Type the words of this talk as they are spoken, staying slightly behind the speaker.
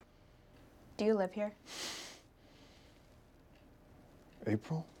Do you live here?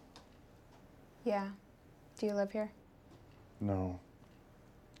 April? Yeah. Do you live here? No.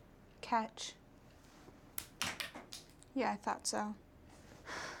 Catch. Yeah, I thought so.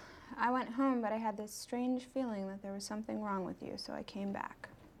 I went home, but I had this strange feeling that there was something wrong with you, so I came back.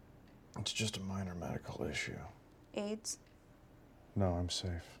 It's just a minor medical issue. AIDS? No, I'm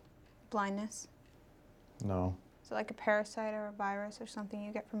safe. Blindness? No. Is it like a parasite or a virus or something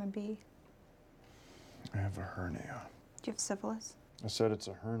you get from a bee? I have a hernia. Do you have syphilis? I said it's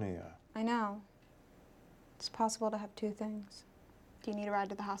a hernia. I know. It's possible to have two things. Do you need a ride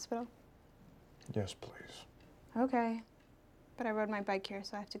to the hospital? Yes, please. Okay. But I rode my bike here,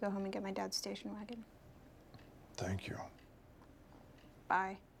 so I have to go home and get my dad's station wagon. Thank you.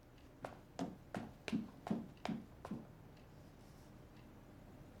 Bye.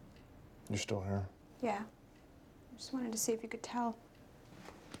 You're still here? Yeah. I just wanted to see if you could tell.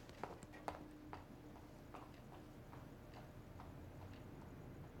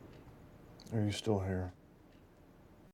 Are you still here?